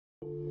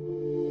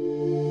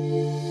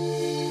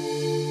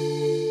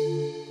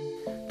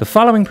The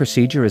following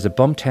procedure is a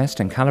bump test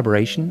and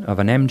calibration of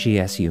an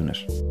MGS unit.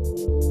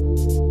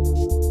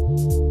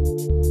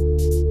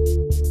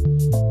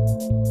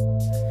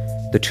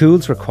 The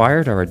tools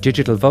required are a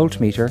digital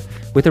voltmeter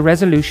with a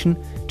resolution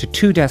to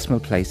 2 decimal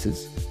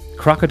places,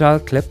 crocodile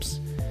clips,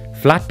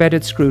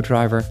 flat-bedded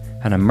screwdriver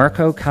and a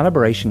Murco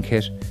Calibration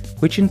Kit,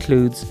 which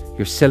includes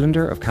your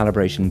cylinder of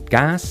calibration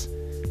gas,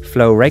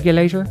 flow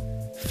regulator,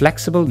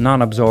 flexible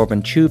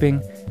non-absorbent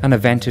tubing and a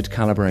vented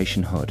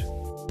calibration hood.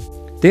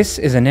 This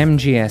is an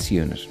MGS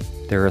unit.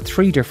 There are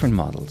 3 different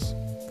models.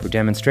 For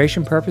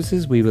demonstration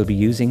purposes we will be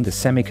using the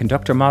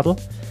semi-conductor model,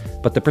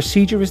 but the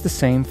procedure is the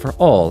same for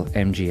all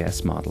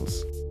MGS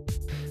models.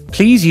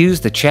 Please use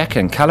the check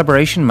and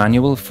calibration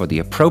manual for the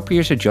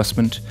appropriate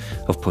adjustment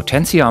of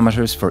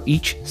potentiometers for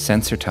each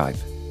sensor type.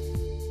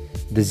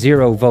 The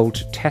 0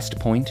 volt test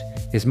point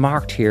is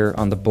marked here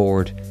on the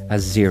board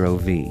as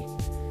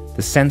 0V.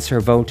 The sensor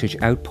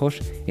voltage output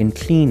in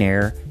clean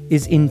air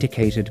is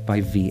indicated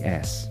by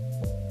VS.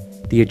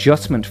 The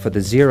adjustment for the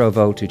 0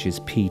 voltage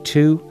is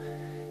P2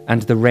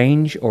 and the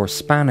range or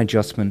span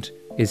adjustment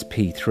is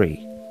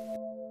P3.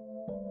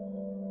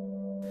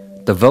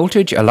 The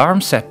voltage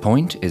alarm set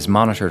point is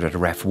monitored at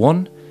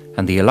Ref1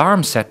 and the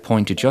alarm set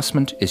point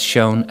adjustment is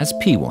shown as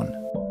P1.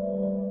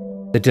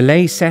 The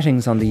delay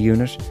settings on the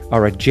unit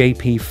are at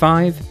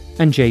JP5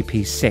 and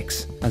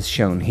JP6 as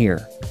shown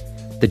here.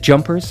 The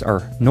jumpers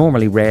are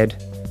normally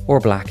red or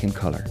black in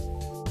colour.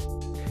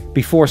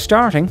 Before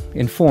starting,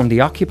 inform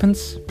the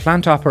occupants,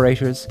 plant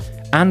operators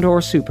and/or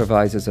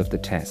supervisors of the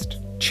test.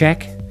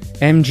 Check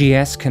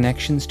MGS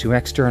connections to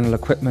external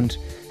equipment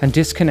and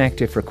disconnect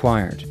if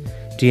required.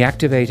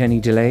 Deactivate any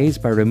delays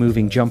by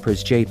removing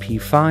jumpers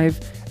JP5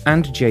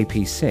 and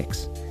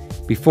JP6.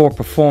 Before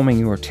performing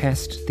your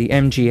test, the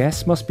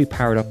MGS must be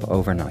powered up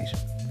overnight.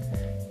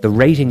 The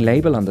rating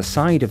label on the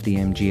side of the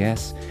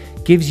MGS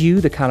gives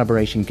you the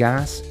calibration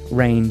gas,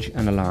 range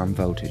and alarm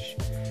voltage.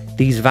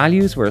 These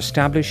values were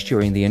established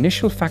during the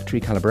initial factory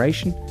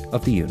calibration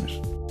of the unit.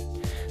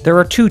 There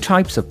are 2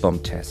 types of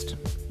bump test.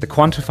 The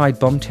quantified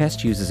bump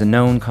test uses a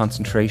known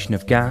concentration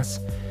of gas,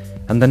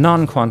 and the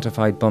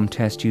non-quantified bump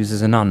test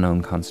uses an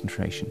unknown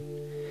concentration.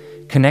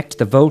 Connect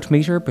the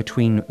voltmeter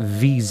between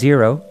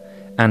V0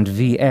 and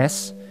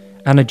VS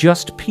and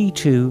adjust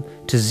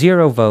P2 to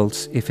 0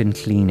 volts if in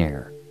clean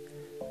air.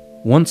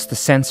 Once the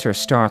sensor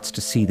starts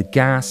to see the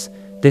gas,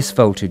 this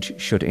voltage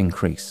should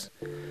increase.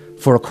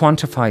 For a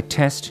quantified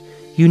test,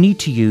 you need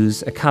to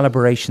use a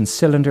calibration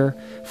cylinder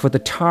for the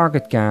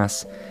target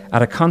gas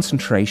at a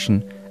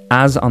concentration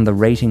as on the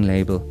rating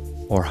label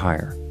or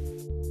higher.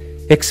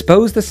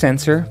 Expose the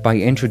sensor by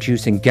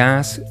introducing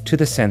gas to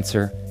the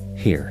sensor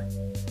here.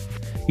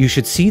 You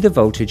should see the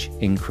voltage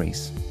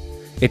increase.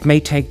 It may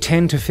take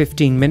 10 to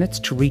 15 minutes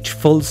to reach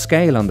full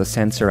scale on the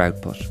sensor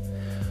output.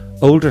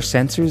 Older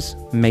sensors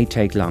may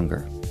take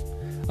longer.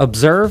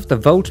 Observe the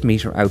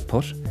voltmeter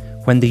output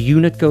when the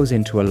unit goes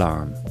into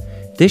alarm.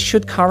 This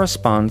should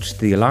correspond to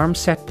the alarm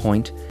set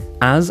point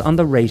as on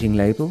the rating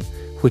label,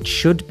 which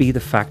should be the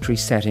factory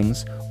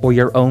settings or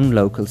your own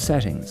local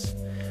settings.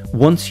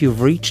 Once you've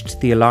reached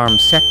the alarm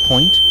set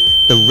point,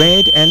 the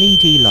red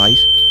LED light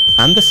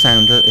and the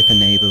sounder, if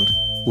enabled,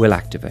 will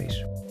activate.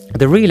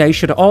 The relay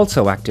should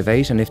also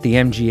activate, and if the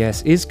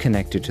MGS is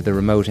connected to the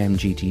remote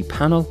MGD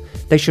panel,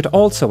 they should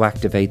also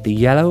activate the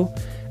yellow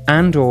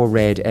and/or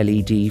red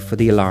LED for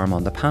the alarm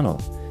on the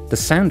panel. The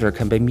sounder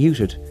can be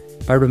muted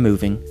by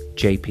removing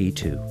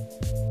JP2.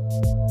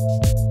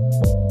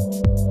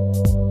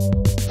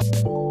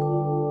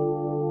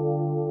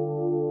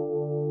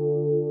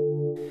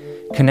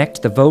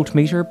 Connect the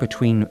voltmeter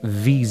between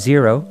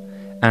V0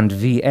 and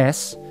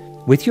VS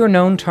with your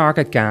known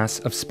target gas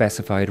of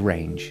specified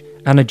range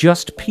and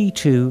adjust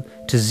P2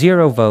 to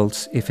 0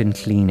 volts if in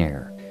clean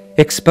air.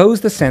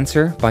 Expose the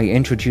sensor by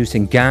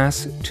introducing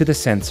gas to the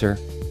sensor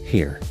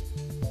here.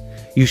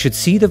 You should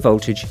see the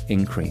voltage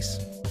increase.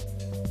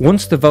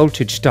 Once the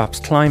voltage stops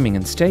climbing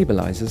and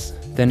stabilizes,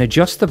 then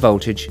adjust the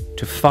voltage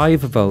to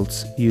 5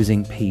 volts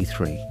using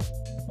P3.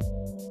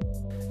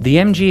 The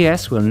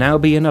MGS will now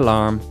be in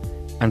alarm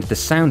and the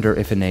sounder,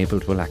 if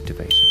enabled, will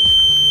activate.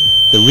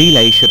 The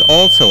relay should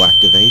also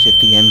activate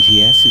if the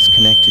MGS is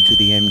connected to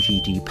the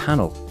MGD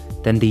panel.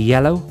 Then the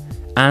yellow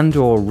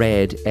and/or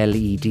red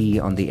LED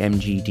on the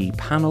MGD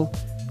panel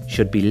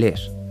should be lit.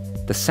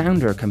 The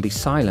sounder can be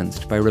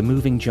silenced by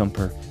removing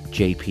jumper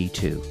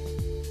JP2.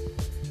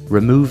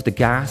 Remove the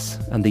gas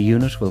and the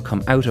unit will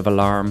come out of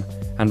alarm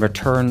and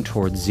return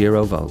towards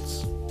 0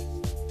 volts.